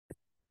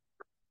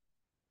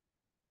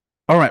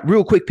All right,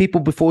 real quick, people,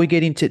 before we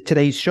get into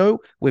today's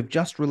show, we've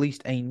just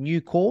released a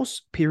new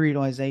course,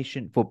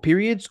 Periodization for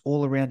Periods,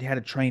 all around how to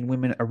train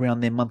women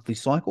around their monthly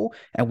cycle,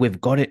 and we've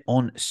got it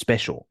on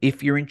special.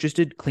 If you're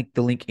interested, click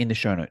the link in the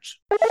show notes.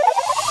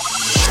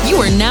 You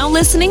are now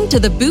listening to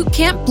the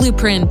Bootcamp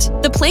Blueprint,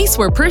 the place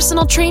where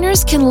personal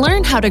trainers can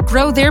learn how to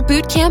grow their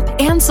bootcamp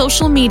and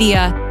social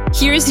media.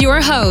 Here's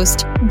your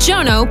host,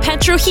 Jono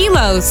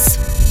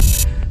Petrohilos.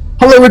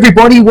 Hello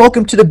everybody,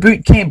 welcome to the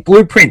Bootcamp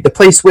Blueprint, the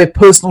place where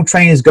personal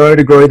trainers go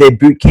to grow their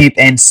bootcamp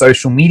and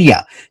social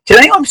media.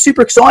 Today I'm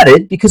super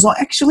excited because I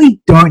actually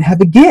don't have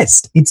a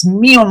guest. It's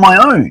me on my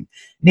own.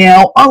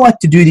 Now, I like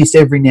to do this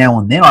every now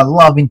and then. I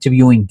love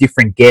interviewing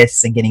different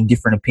guests and getting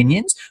different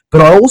opinions, but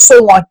I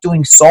also like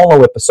doing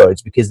solo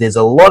episodes because there's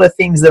a lot of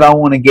things that I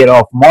want to get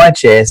off my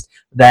chest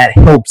that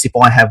helps if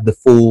I have the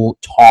full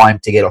time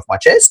to get off my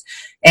chest.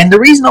 And the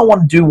reason I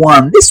want to do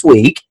one this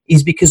week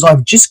is because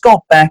I've just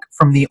got back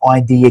from the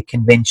IDEA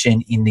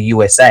convention in the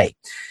USA.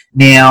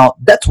 Now,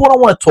 that's what I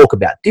want to talk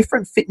about,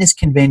 different fitness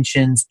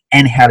conventions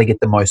and how to get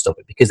the most of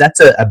it, because that's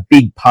a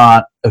big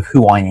part of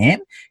who I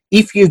am.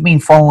 If you've been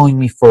following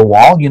me for a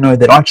while, you know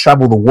that I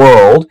travel the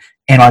world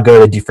and I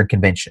go to different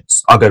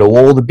conventions. I go to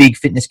all the big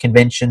fitness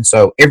conventions.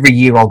 So every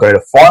year I'll go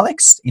to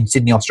Filex in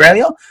Sydney,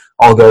 Australia.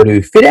 I'll go to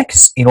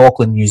FitX in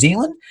Auckland, New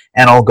Zealand.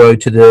 And I'll go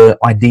to the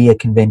IDEA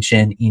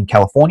convention in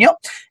California.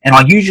 And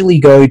I usually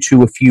go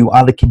to a few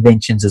other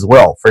conventions as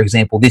well. For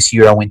example, this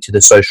year I went to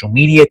the social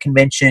media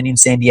convention in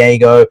San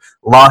Diego.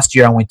 Last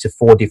year I went to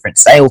 4 different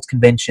sales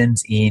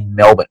conventions in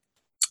Melbourne.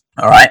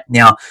 All right.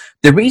 Now,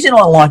 the reason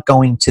I like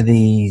going to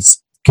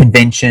these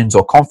conventions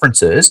or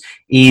conferences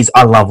is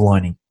I love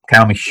learning. Okay,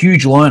 I'm a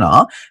huge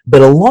learner,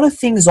 but a lot of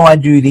things I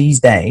do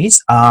these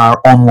days are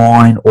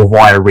online or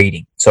via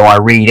reading. So I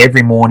read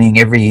every morning,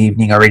 every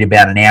evening. I read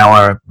about an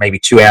hour, maybe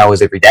 2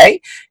 hours every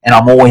day, and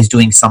I'm always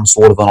doing some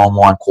sort of an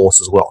online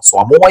course as well. So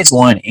I'm always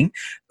learning,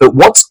 but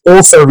what's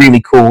also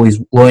really cool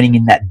is learning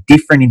in that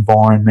different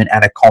environment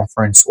at a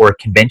conference or a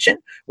convention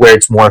where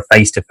it's more a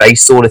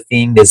face-to-face sort of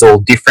thing. There's all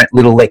different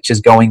little lectures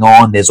going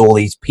on. There's all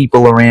these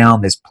people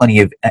around. There's plenty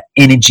of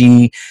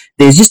energy.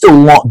 There's just a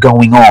lot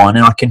going on,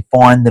 and I can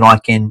find that I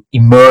can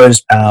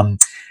immerse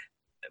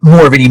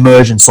more of an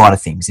immersion side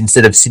of things.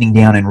 Instead of sitting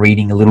down and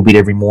reading a little bit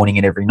every morning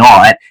and every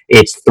night,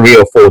 it's 3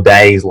 or 4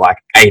 days, like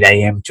 8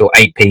 a.m. till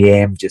 8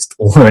 p.m., just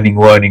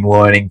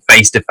learning,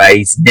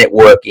 face-to-face,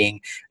 networking.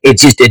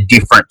 It's just a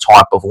different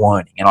type of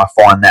learning, and I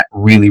find that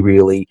really,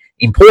 really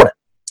important.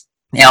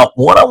 Now,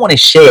 what I want to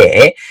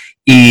share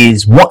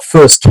is what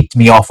first kicked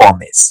me off on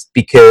this,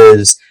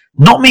 because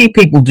not many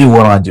people do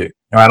what I do.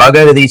 All right, I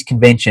go to these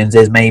conventions,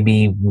 there's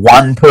maybe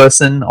one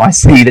person I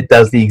see that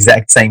does the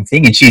exact same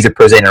thing, and she's a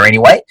presenter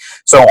anyway.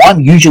 So I'm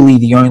usually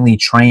the only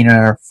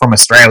trainer from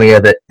Australia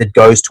that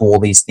goes to all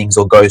these things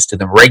or goes to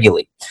them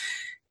regularly.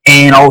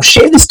 And I'll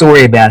share the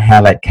story about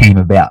how that came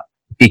about,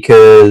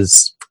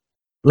 because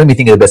let me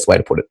think of the best way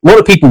to put it. A lot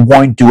of people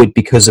won't do it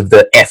because of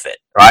the effort,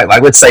 right?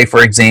 Like, let's say,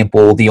 for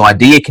example, the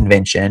IDEA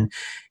convention,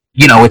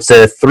 you know, it's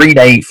a 4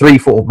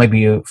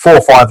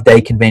 or 5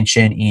 day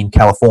convention in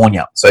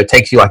California. So it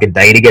takes you like a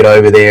day to get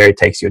over there. It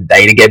takes you a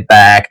day to get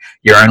back.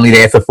 You're only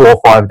there for 4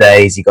 or 5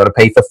 days. You got to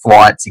pay for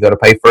flights. You got to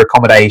pay for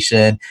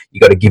accommodation. You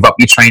got to give up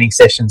your training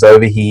sessions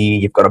over here.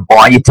 You've got to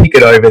buy your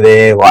ticket over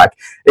there. Like,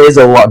 there's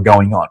a lot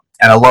going on.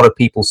 And a lot of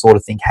people sort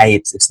of think, hey,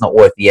 it's not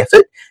worth the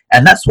effort.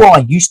 And that's what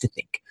I used to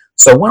think.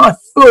 So when I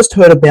first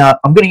heard about,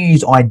 I'm going to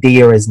use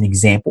IDEA as an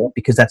example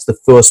because that's the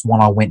first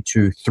one I went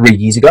to 3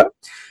 years ago.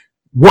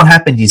 What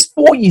happened is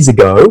 4 years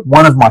ago,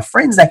 one of my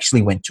friends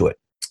actually went to it,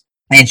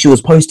 and she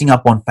was posting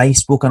up on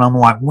Facebook, and I'm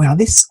like, wow,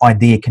 this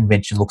IDEA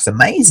convention looks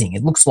amazing.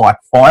 It looks like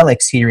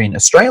Filex here in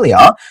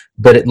Australia,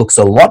 but it looks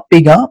a lot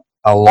bigger,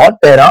 a lot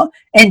better,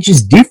 and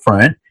just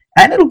different,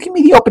 and it'll give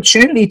me the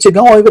opportunity to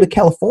go over to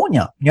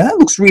California. You know, that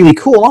looks really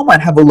cool. I might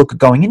have a look at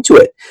going into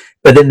it.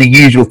 But then the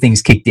usual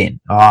things kicked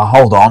in.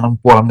 Hold on, I'm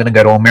going to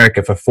go to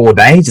America for 4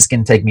 days. It's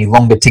going to take me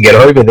longer to get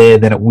over there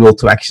than it will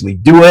to actually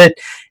do it.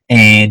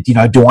 And, you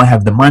know, do I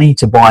have the money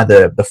to buy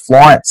the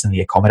flights and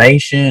the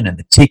accommodation and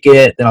the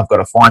ticket? Then I've got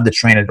to find the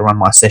trainer to run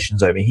my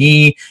sessions over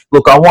here.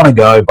 Look, I want to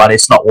go, but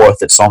it's not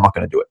worth it, so I'm not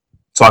going to do it.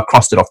 So I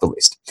crossed it off the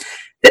list.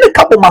 Then a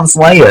couple months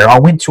later, I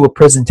went to a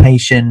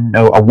presentation,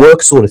 a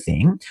work sort of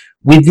thing,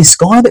 with this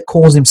guy that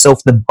calls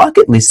himself the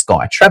Bucket List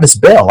Guy, Travis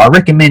Bell. I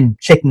recommend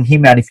checking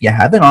him out if you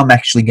haven't. I'm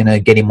actually going to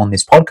get him on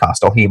this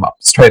podcast. I'll hit him up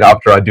straight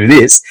after I do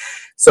this.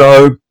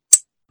 So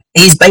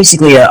he's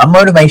basically a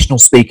motivational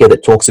speaker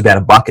that talks about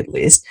a bucket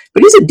list,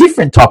 but he's a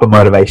different type of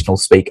motivational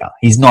speaker.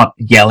 He's not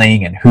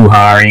yelling and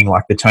hoo-haing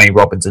like the Tony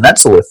Robbins and that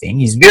sort of thing.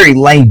 He's very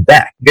laid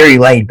back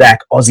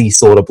Aussie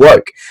sort of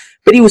bloke.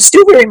 But he was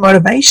still very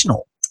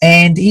motivational.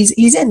 And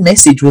his end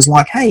message was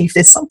like, hey, if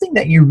there's something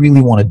that you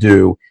really want to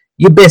do,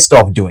 you're best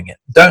off doing it.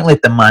 Don't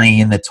let the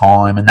money and the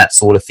time and that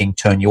sort of thing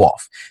turn you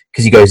off.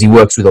 Because he goes, he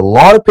works with a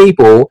lot of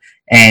people,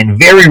 and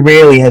very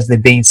rarely has there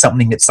been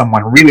something that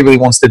someone really, really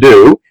wants to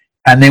do.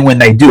 And then when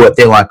they do it,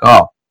 they're like,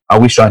 oh, I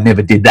wish I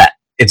never did that.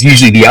 It's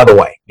usually the other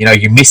way.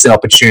 You miss an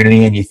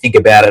opportunity and you think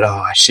about it.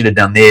 Oh, I should have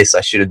done this.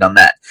 I should have done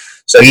that.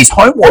 So his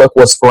homework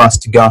was for us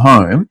to go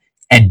home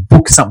and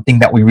book something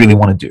that we really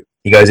want to do.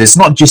 He goes, it's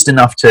not just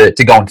enough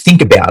to go and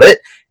think about it.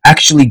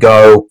 Actually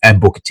go and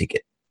book a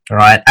ticket. All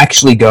right.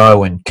 Actually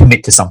go and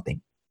commit to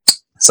something.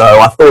 So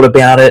I thought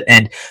about it,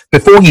 and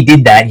before he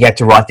did that, he had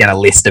to write down a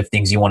list of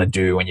things you want to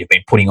do and you've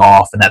been putting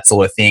off and that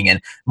sort of thing.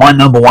 And my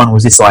number one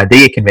was this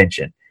idea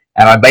convention.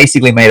 And I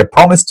basically made a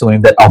promise to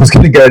him that I was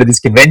going to go to this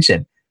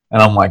convention.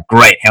 And I'm like,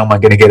 great, how am I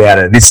going to get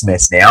out of this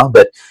mess now?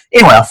 But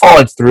anyway, I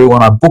followed through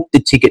and I booked the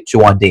ticket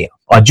to IDEA.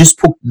 I just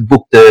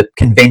booked the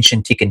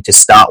convention ticket to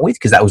start with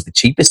because that was the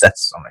cheapest.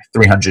 That's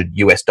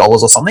 $300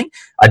 or something.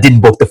 I didn't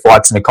book the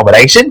flights and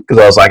accommodation because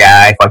I was like,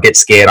 if I get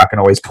scared, I can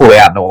always pull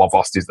out and all I've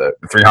lost is the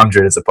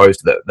 300 as opposed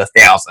to the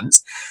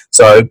thousands.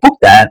 So I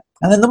booked that.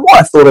 And then the more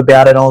I thought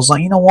about it, I was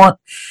like, you know what?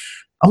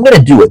 I'm going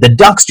to do it. The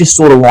ducks just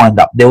sort of lined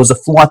up. There was a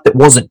flight that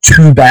wasn't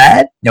too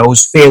bad. It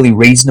was fairly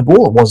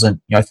reasonable. It wasn't,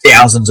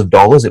 thousands of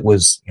dollars. It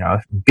was, a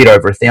bit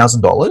over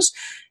 $1,000.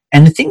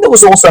 And the thing that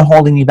was also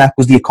holding me back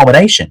was the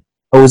accommodation.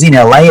 I was in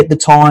LA at the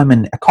time,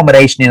 and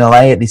accommodation in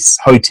LA at this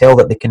hotel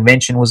that the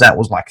convention was at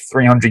was like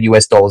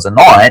 $300 a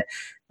night.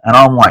 And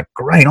I'm like,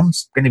 great, I'm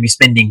going to be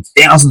spending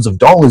thousands of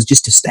dollars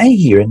just to stay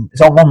here. And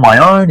so I'm on my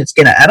own. It's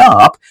going to add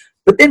up.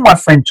 But then my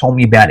friend told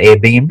me about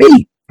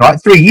Airbnb. Right,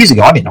 3 years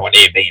ago, I didn't know what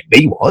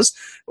Airbnb was,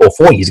 or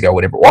 4 years ago,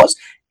 whatever it was.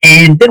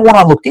 And then when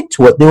I looked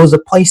into it, there was a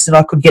place that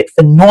I could get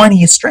for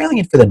 90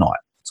 Australian for the night.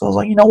 So I was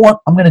like, you know what,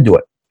 I'm going to do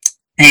it.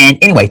 And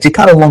anyway, to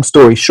cut a long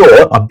story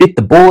short, I bit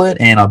the bullet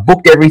and I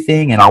booked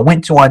everything and I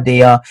went to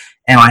IDEA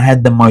and I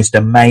had the most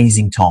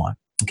amazing time.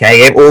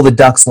 Okay, all the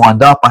ducks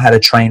lined up. I had a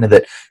trainer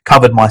that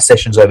covered my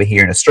sessions over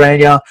here in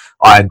Australia.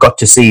 I got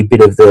to see a bit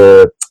of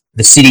the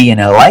city in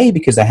LA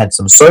because I had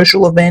some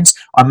social events.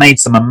 I made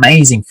some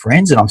amazing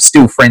friends and I'm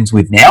still friends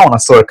with now. And I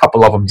saw a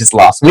couple of them just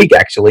last week,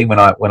 actually, when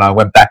I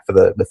went back for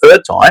the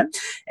third time.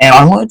 And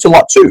I learned a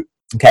lot too.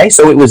 Okay,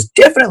 so it was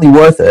definitely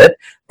worth it.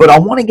 But I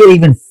want to get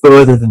even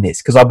further than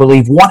this because I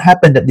believe what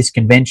happened at this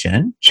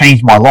convention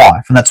changed my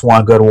life. And that's why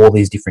I go to all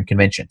these different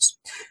conventions.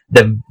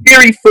 The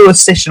very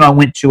first session I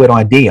went to at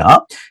IDEA,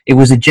 it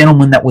was a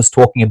gentleman that was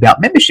talking about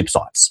membership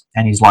sites.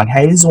 And he's like,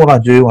 hey, this is what I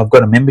do. I've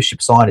got a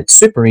membership site. It's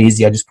super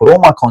easy. I just put all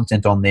my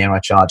content on there. I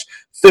charge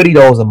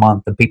 $30 a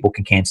month and people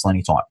can cancel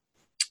anytime.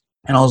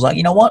 And I was like,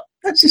 you know what?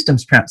 That system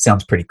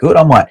sounds pretty good.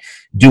 I might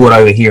do it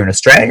over here in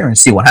Australia and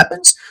see what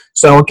happens.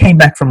 So I came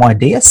back from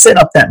IDEA, set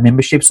up that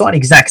membership site,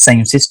 exact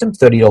same system,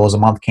 $30 a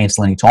month,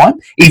 cancel anytime.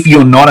 If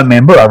you're not a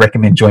member, I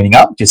recommend joining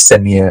up. Just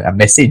send me a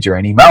message or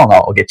an email and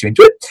I'll get you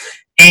into it.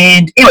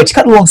 And anyway, to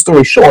cut a long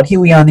story short, here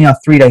we are now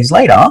 3 years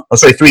later.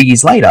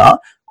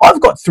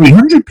 I've got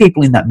 300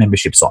 people in that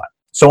membership site.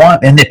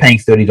 And they're paying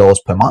 $30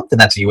 per month, and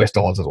that's US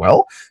dollars as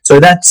well. So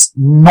that's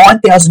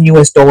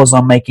 $9,000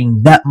 I'm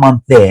making that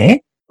month there,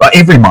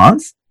 every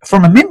month,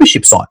 from a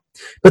membership site.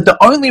 But the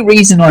only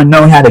reason I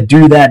know how to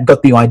do that and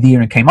got the idea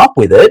and came up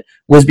with it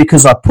was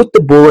because I put the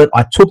bullet,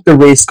 I took the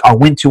risk, I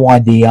went to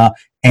IDEA,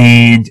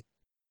 and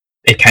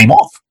it came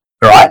off.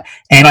 Right?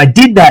 And I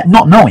did that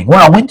not knowing. When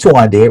I went to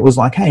IDEA, it was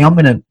like, hey, I'm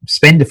going to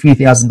spend a few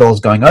 $1,000s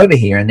going over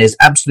here, and there's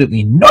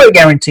absolutely no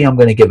guarantee I'm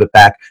going to give it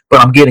back, but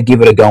I'm going to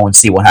give it a go and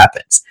see what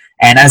happens.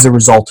 And as a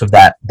result of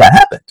that, that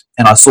happened.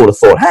 And I sort of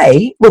thought,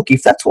 hey, look,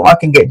 if that's what I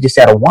can get just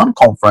out of one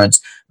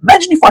conference,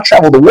 imagine if I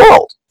travel the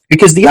world.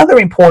 Because the other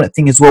important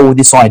thing as well with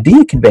this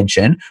IDEA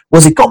convention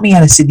was it got me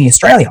out of Sydney,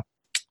 Australia.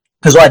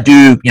 Because I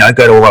do,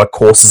 go to a lot of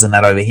courses and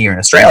that over here in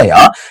Australia,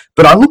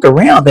 but I look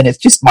around and it's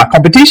just my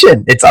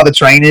competition. It's other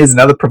trainers and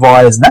other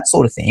providers and that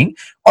sort of thing.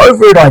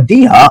 Over at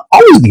IDEA,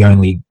 I was the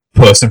only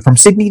person from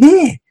Sydney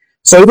there.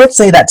 So let's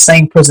say that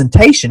same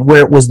presentation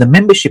where it was the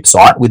membership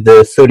site with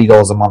the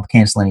 $30 a month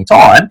cancel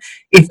anytime,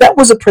 if that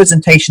was a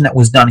presentation that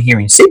was done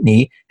here in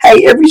Sydney,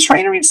 hey, every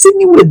trainer in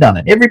Sydney would have done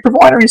it. Every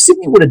provider in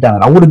Sydney would have done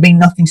it. I would have been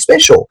nothing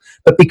special.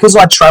 But because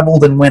I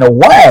traveled and went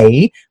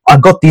away, I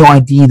got the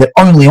idea that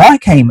only I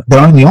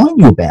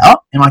knew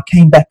about, and I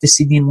came back to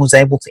Sydney and was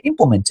able to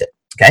implement it.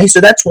 Okay,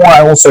 so that's why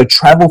I also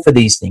travel for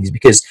these things,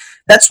 because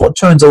that's what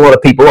turns a lot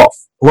of people off.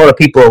 A lot of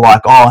people are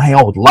like, oh, hey,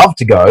 I would love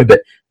to go,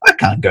 but I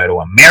can't go to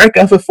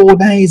America for 4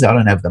 days. I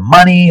don't have the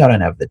money. I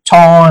don't have the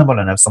time. I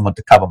don't have someone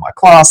to cover my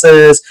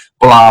classes,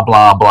 blah,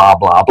 blah, blah,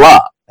 blah, blah.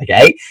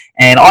 Okay?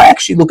 And I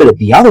actually look at it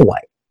the other way.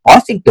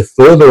 I think the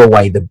further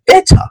away, the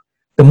better.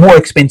 The more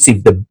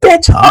expensive, the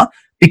better,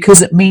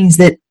 because it means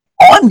that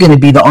I'm going to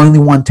be the only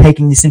one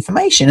taking this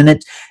information. And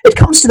it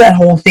comes to that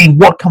whole thing,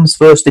 what comes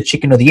first, the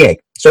chicken or the egg?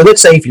 So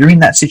let's say if you're in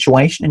that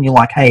situation and you're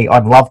like, hey,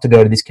 I'd love to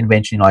go to this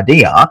convention in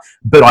IDEA,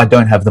 but I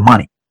don't have the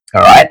money.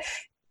 All right?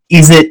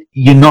 Is it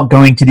you're not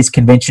going to this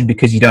convention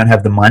because you don't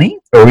have the money?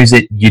 Or is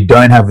it you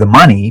don't have the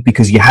money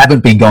because you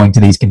haven't been going to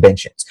these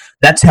conventions?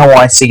 That's how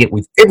I see it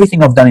with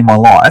everything I've done in my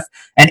life.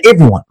 And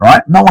everyone,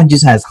 right? No one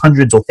just has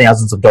hundreds or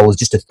thousands of dollars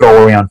just to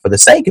throw around for the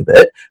sake of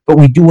it, but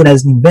we do it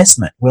as an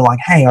investment. We're like,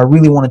 hey, I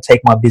really want to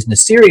take my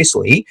business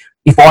seriously.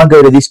 if I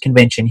go to this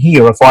convention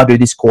here, or if I do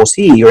this course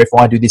here, or if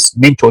I do this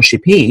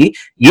mentorship here,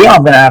 yeah,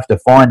 I'm going to have to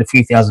find a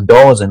few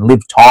 $1,000s and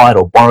live tight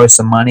or borrow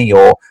some money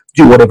or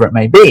do whatever it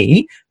may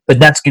be, but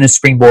that's going to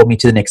springboard me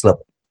to the next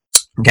level.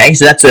 Okay,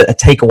 so that's a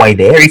takeaway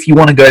there. If you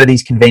want to go to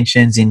these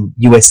conventions in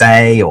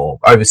USA or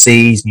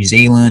overseas, New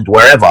Zealand,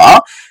 wherever,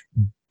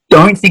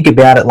 don't think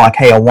about it like,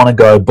 hey, I want to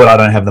go, but I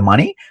don't have the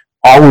money.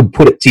 I would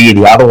put it to you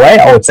the other way.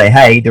 I would say,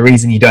 hey, the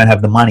reason you don't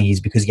have the money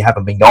is because you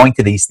haven't been going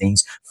to these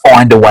things.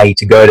 Find a way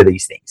to go to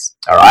these things.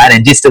 All right.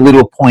 And just a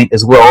little point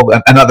as well.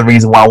 Another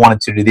reason why I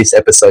wanted to do this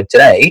episode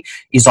today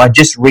is I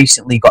just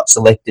recently got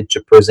selected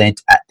to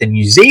present at the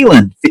New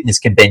Zealand Fitness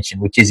Convention,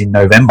 which is in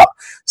November.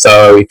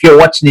 So if you're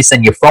watching this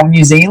and you're from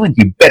New Zealand,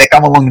 you better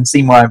come along and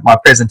see my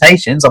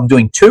presentations. I'm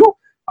doing 2.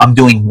 I'm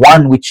doing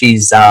one, which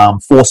is 4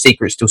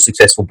 Secrets to a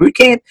Successful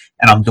Bootcamp,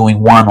 and I'm doing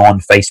one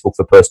on Facebook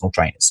for personal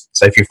trainers.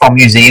 So if you're from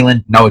New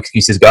Zealand, no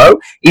excuses, go.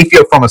 If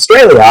you're from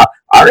Australia,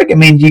 I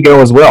recommend you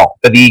go as well.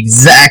 For the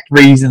exact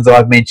reasons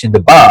I've mentioned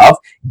above,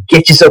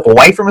 get yourself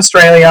away from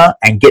Australia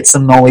and get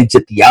some knowledge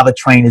that the other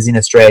trainers in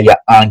Australia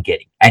aren't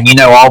getting. And you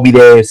know I'll be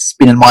there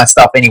spinning my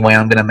stuff anyway.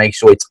 I'm going to make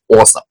sure it's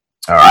awesome.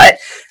 All right.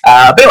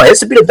 But anyway,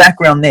 that's a bit of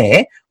background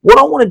there. What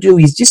I want to do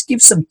is just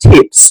give some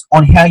tips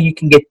on how you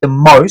can get the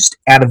most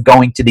out of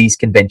going to these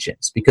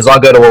conventions, because I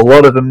go to a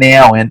lot of them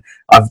now and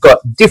I've got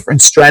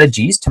different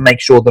strategies to make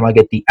sure that I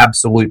get the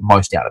absolute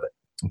most out of it.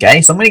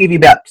 Okay, so I'm going to give you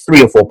about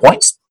 3 or 4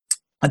 points,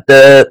 and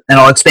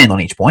I'll expand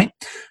on each point.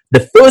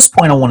 The first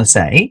point I want to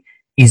say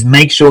is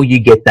make sure you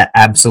get the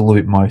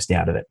absolute most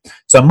out of it.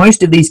 So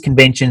most of these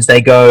conventions,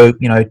 they go,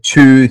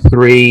 2,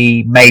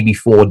 3, maybe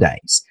 4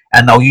 days.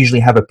 And they'll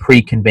usually have a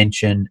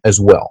pre-convention as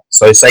well.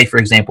 So say, for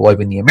example,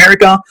 over in the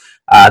America,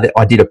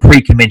 I did a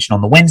pre-convention on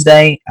the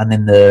Wednesday, and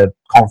then the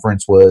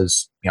conference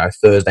was,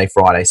 Thursday,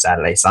 Friday,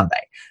 Saturday,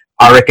 Sunday.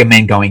 I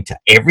recommend going to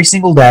every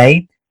single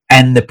day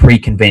and the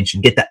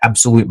pre-convention. Get the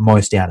absolute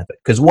most out of it.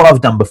 Because what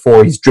I've done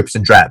before is drips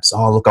and drabs.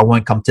 Oh, look, I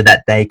won't come to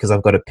that day because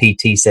I've got a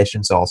PT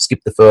session, so I'll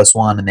skip the first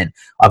one, and then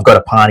I've got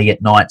a party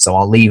at night, so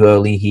I'll leave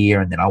early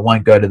here, and then I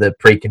won't go to the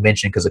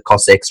pre-convention because it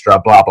costs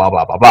extra, blah, blah,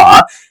 blah, blah,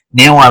 blah.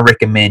 Now I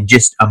recommend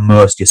just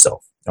immerse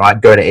yourself. All right,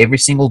 go to every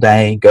single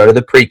day, go to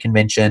the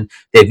pre-convention.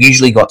 They've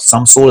usually got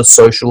some sort of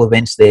social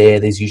events there.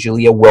 There's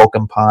usually a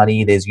welcome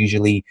party. There's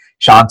usually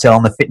Chantel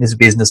on the Fitness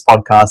Business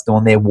podcast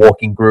doing their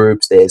walking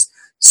groups. There's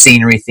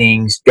scenery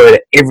things. Go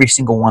to every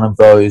single one of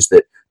those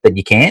that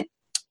you can.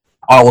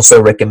 I also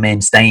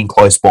recommend staying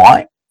close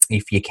by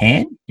if you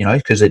can,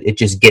 because it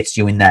just gets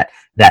you in that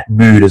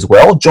mood as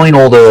well. Join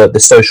all the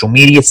social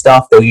media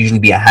stuff. There'll usually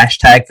be a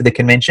hashtag for the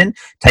convention.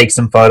 Take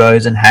some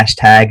photos and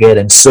hashtag it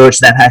and search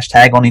that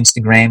hashtag on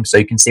Instagram so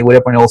you can see what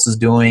everyone else is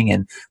doing.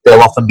 And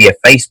there'll often be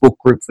a Facebook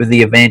group for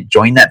the event.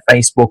 Join that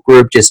Facebook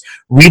group. Just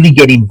really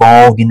get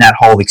involved in that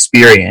whole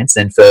experience.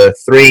 And for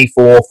 3,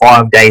 4,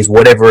 5 days,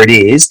 whatever it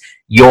is,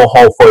 your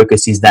whole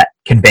focus is that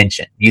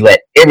convention. You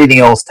let everything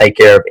else take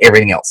care of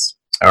everything else.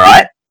 All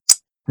right?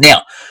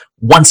 Now,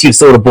 once you've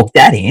sort of booked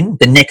that in,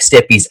 the next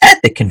step is at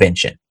the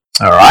convention.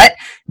 All right.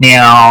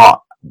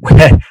 Now,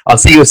 I'll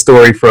see you a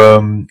story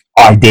from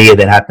IDEA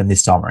that happened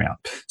this time around.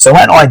 So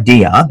at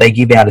IDEA, they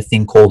give out a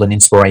thing called an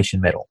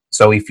inspiration medal.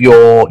 So if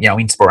you're,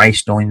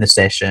 inspirational in the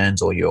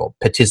sessions, or you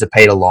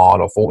participate a lot,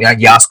 or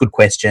you ask good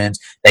questions,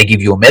 they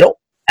give you a medal.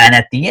 And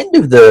at the end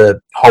of the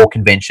whole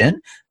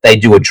convention, they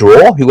do a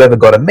draw. Whoever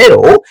got a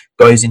medal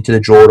goes into the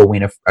draw to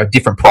win a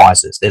different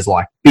prizes. There's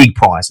like big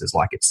prizes,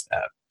 like it's a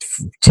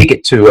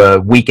ticket to a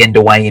weekend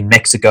away in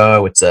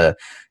Mexico. It's a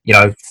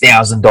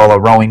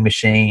 $1,000 rowing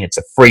machine. It's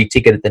a free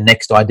ticket at the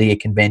next IDEA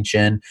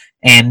convention.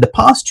 And the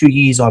past 2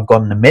 years, I've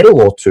gotten a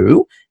medal or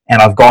 2,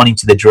 and I've gone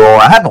into the draw.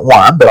 I haven't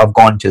won, but I've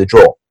gone into the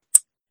draw.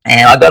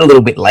 And I got a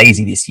little bit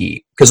lazy this year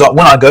because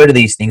when I go to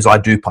these things, I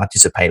do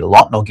participate a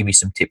lot, and I'll give you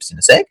some tips in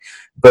a sec.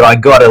 But I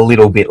got a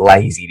little bit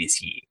lazy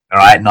this year, all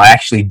right? And I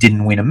actually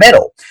didn't win a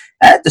medal.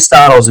 And at the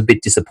start, I was a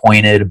bit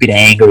disappointed, a bit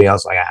angry. I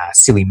was like,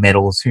 silly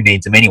medals, who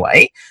needs them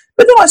anyway?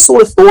 But then I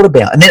sort of thought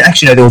about, and then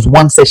actually, there was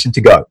one session to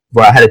go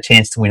where I had a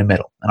chance to win a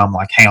medal. And I'm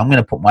like, hey, I'm going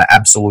to put my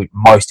absolute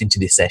most into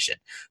this session.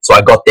 So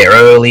I got there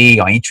early.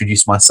 I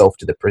introduced myself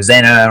to the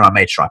presenter. I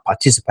made sure I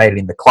participated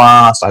in the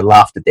class. I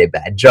laughed at their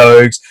bad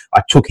jokes.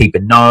 I took a heap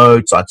of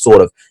notes. I'd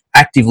sort of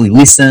actively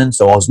listened.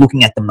 So I was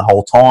looking at them the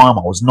whole time.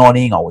 I was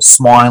nodding. I was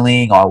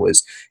smiling. I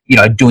was,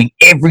 doing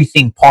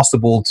everything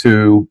possible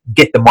to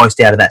get the most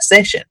out of that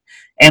session.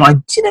 And I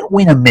didn't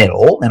win a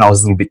medal, and I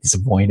was a little bit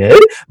disappointed.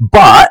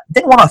 But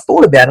then when I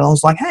thought about it, I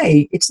was like,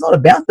 hey, it's not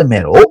about the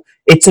medal.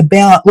 It's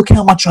about, look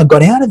how much I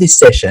got out of this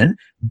session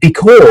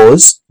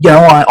because,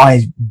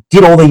 I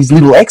did all these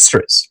little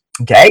extras,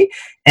 okay?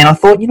 And I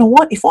thought, you know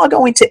what? If I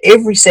go into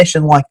every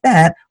session like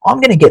that, I'm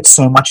going to get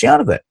so much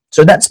out of it.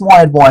 So that's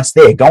my advice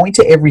there. Go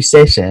into every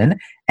session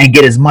and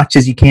get as much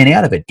as you can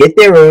out of it. Get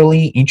there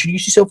early,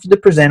 introduce yourself to the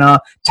presenter,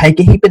 take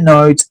a heap of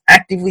notes,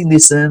 actively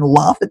listen,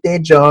 laugh at their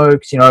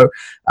jokes, take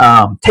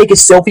a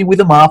selfie with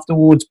them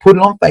afterwards, put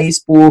it on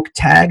Facebook,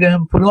 tag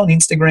them, put it on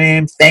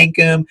Instagram, thank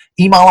them,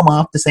 email them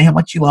after, say how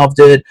much you loved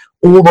it,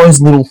 all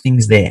those little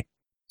things there.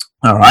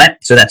 All right,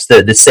 so that's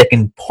the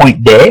second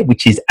point there,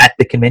 which is at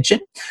the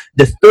convention.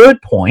 The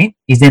third point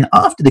is then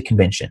after the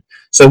convention.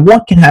 So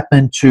what can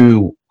happen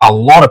to a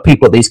lot of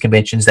people at these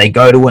conventions? They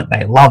go to it,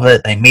 they love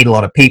it, they meet a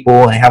lot of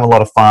people, they have a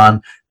lot of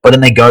fun, but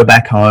then they go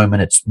back home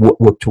and it's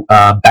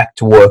back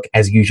to work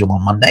as usual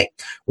on Monday.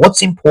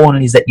 What's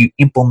important is that you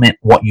implement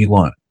what you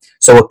learn.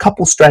 So a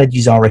couple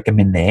strategies I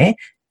recommend there.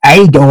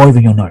 Go over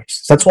your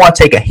notes. So that's why I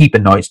take a heap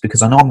of notes,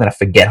 because I know I'm going to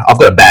forget. I've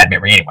got a bad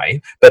memory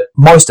anyway, but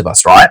most of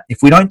us, right?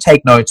 If we don't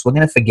take notes, we're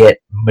going to forget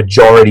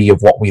majority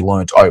of what we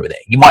learned over there.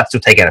 You might still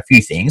take out a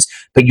few things,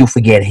 but you'll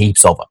forget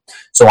heaps of them.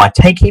 So I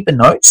take heap of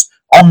notes.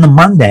 On the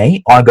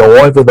Monday, I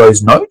go over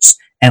those notes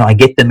and I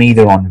get them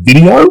either on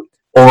video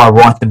or I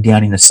write them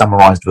down in a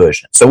summarized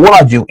version. So what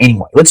I do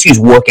anyway, let's use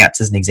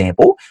workouts as an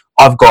example.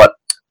 I've got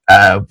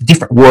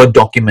different Word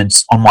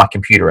documents on my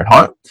computer at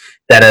home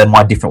that are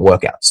my different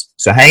workouts.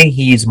 So, hey,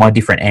 here's my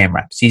different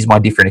AMRAPs, here's my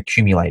different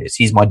accumulators,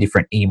 here's my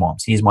different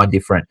EMOMs, here's my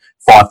different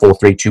 5, 4,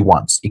 3, 2,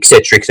 1s,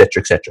 etc., etc.,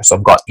 etc. So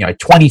I've got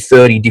 20,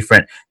 30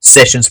 different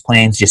sessions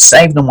plans just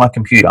saved on my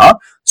computer.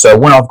 So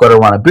when I've got to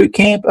run a boot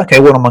camp, okay,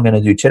 what am I going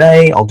to do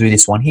today? I'll do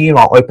this one here.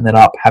 I'll open it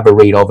up, have a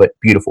read of it.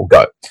 Beautiful,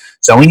 go.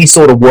 So any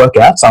sort of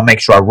workouts, I make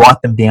sure I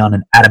write them down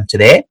and add them to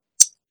there.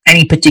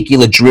 Any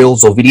particular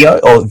drills or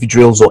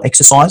drills or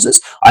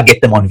exercises, I get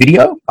them on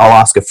video. I'll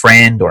ask a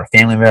friend or a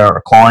family member or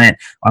a client.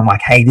 I'm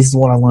like, hey, this is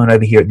what I learned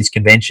over here at this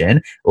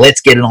convention. Let's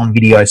get it on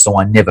video so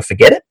I never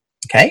forget it.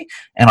 Okay.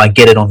 And I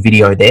get it on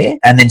video there.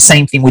 And then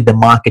same thing with the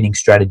marketing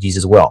strategies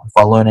as well. If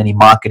I learn any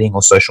marketing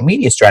or social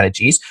media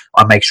strategies,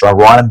 I make sure I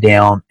write them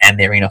down and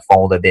they're in a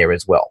folder there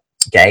as well.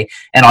 Okay.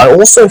 And I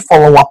also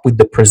follow up with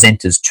the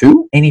presenters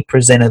too. Any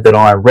presenter that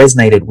I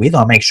resonated with,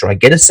 I make sure I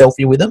get a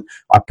selfie with them.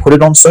 I put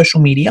it on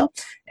social media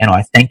and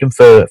I thank them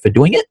for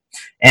doing it.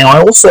 And I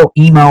also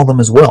email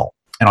them as well.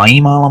 And I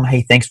email them,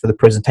 hey, thanks for the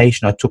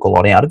presentation. I took a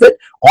lot out of it.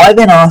 I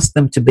then ask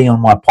them to be on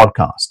my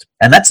podcast.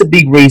 And that's a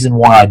big reason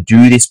why I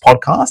do this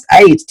podcast.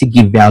 A, it's to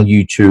give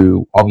value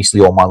to obviously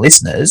all my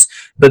listeners,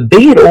 but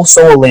B, it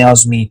also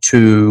allows me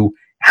to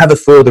have a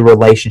further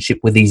relationship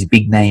with these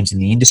big names in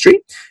the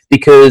industry,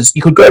 because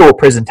you could go to a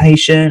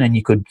presentation and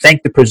you could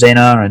thank the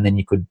presenter and then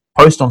you could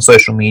post on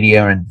social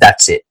media and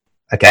that's it.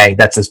 Okay,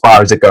 that's as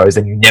far as it goes,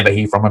 and you never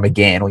hear from them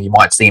again, or you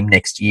might see them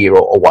next year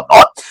or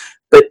whatnot.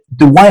 But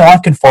the way I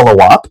can follow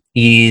up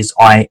is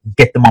I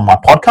get them on my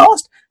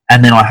podcast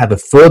and then I have a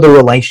further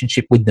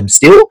relationship with them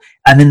still,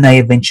 and then they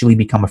eventually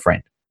become a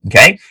friend.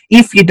 Okay,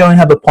 if you don't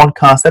have a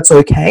podcast, that's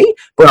okay,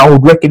 but I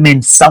would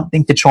recommend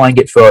something to try and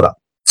get further.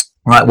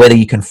 Right, whether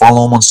you can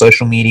follow them on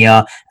social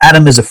media, add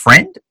them as a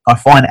friend. I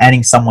find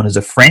adding someone as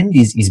a friend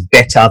is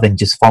better than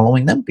just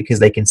following them, because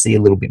they can see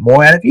a little bit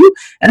more out of you.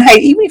 And hey,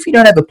 even if you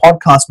don't have a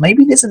podcast,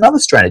 maybe there's another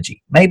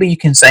strategy. Maybe you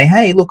can say,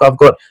 hey, look, I've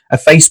got a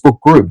Facebook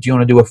group. Do you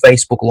want to do a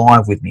Facebook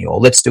Live with me? Or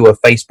let's do a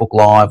Facebook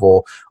Live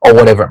or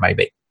whatever it may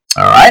be.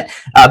 All right.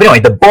 But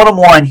anyway, the bottom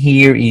line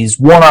here is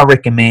what I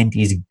recommend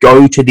is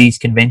go to these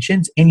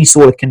conventions. Any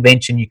sort of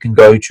convention you can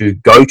go to.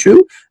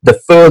 The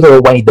further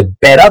away, the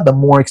better. The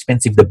more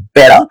expensive, the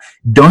better.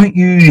 Don't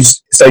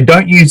use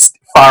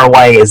far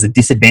away as a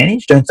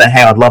disadvantage. Don't say,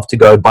 hey, I'd love to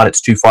go, but it's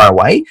too far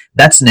away.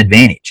 That's an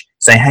advantage.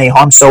 Say, hey,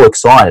 I'm so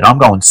excited. I'm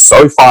going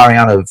so far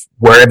out of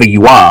wherever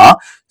you are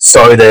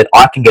so that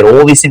I can get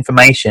all this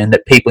information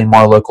that people in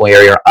my local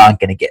area aren't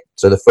going to get.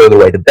 So the further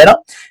away, the better.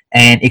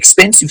 And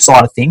expensive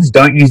side of things,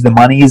 don't use the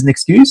money as an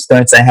excuse.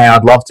 Don't say, hey,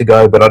 I'd love to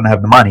go, but I don't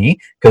have the money,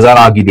 because I'd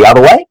argue the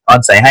other way.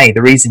 I'd say, hey,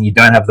 the reason you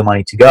don't have the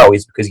money to go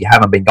is because you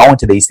haven't been going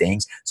to these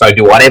things. So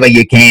do whatever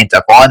you can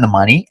to find the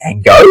money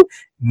and go.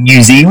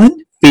 New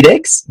Zealand,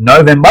 FedEx,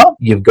 November,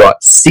 you've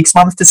got 6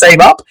 months to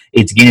save up.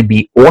 It's going to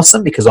be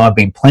awesome, because I've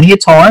been plenty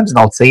of times, and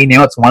I'll tell you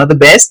now, it's one of the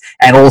best.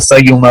 And also,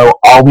 you'll know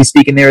I'll be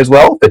speaking there as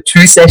well for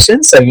 2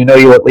 sessions, so you know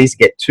you'll at least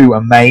get 2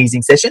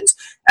 amazing sessions.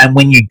 And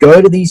when you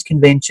go to these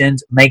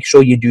conventions, make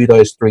sure you do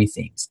those 3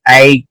 things.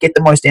 A, get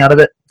the most out of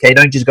it. Okay,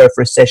 don't just go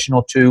for a session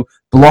or 2.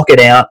 Block it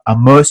out.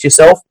 Immerse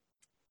yourself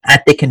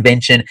at the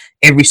convention,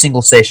 every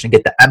single session,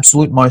 get the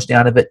absolute most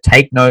out of it.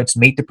 Take notes,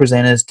 meet the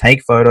presenters,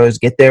 take photos,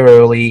 get there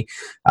early,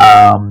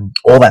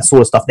 all that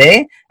sort of stuff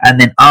there. And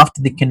then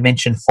after the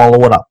convention,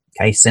 follow it up.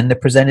 Okay, send the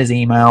presenters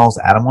emails,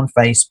 add them on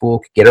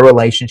Facebook, get a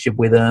relationship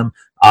with them,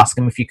 ask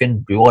them if you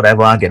can do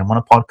whatever, get them on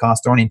a podcast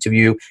or an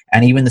interview,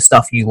 and even the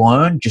stuff you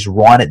learn, just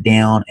write it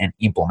down and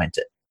implement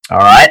it. All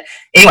right.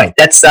 Anyway,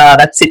 that's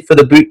it for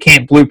the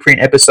Bootcamp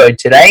Blueprint episode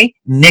today.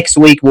 Next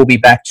week, we'll be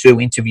back to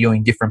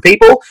interviewing different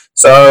people.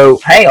 So,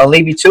 hey, I'll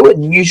leave you to it.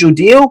 And usual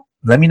deal,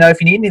 let me know if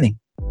you need anything.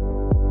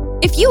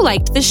 If you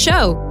liked the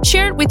show,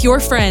 share it with your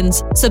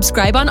friends,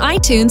 subscribe on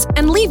iTunes,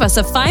 and leave us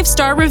a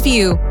 5-star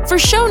review. For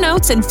show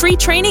notes and free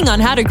training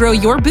on how to grow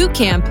your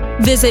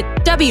bootcamp, visit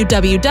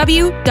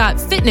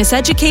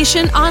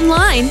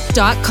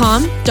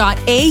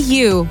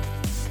www.fitnesseducationonline.com.au.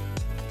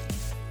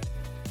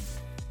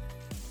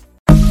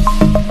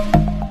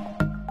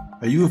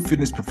 Are you a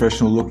fitness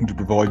professional looking to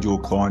provide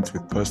your clients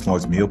with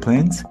personalized meal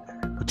plans?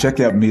 Well, check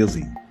out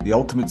Mealsy, the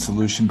ultimate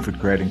solution for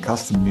creating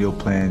custom meal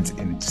plans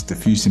in just a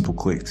few simple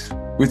clicks.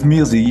 With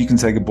Mealsy, you can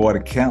say goodbye to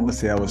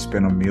countless hours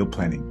spent on meal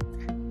planning.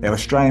 Our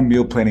Australian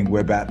meal planning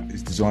web app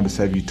is designed to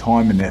save you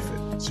time and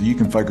effort, so you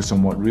can focus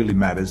on what really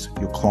matters,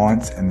 your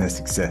clients and their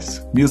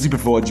success. Mealsy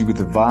provides you with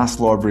a vast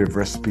library of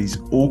recipes,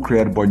 all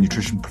created by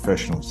nutrition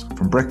professionals.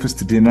 From breakfast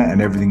to dinner and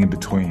everything in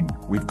between,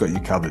 we've got you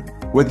covered.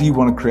 Whether you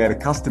want to create a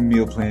custom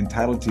meal plan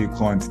tailored to your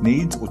client's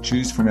needs or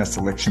choose from our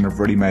selection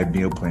of ready-made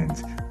meal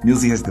plans,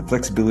 Mealsy has the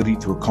flexibility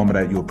to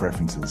accommodate your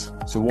preferences.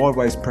 So why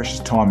waste precious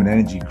time and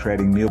energy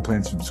creating meal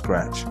plans from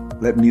scratch?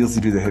 Let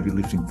Mealsy do the heavy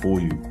lifting for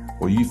you,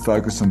 while you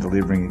focus on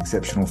delivering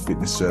exceptional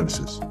fitness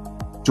services.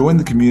 Join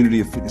the community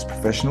of fitness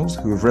professionals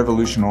who have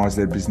revolutionised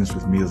their business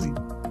with Mealsy.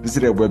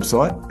 Visit our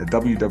website at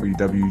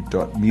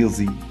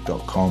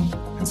www.mealsy.com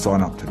and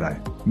sign up today.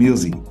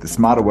 Mealsy, the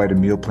smarter way to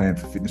meal plan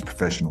for fitness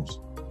professionals.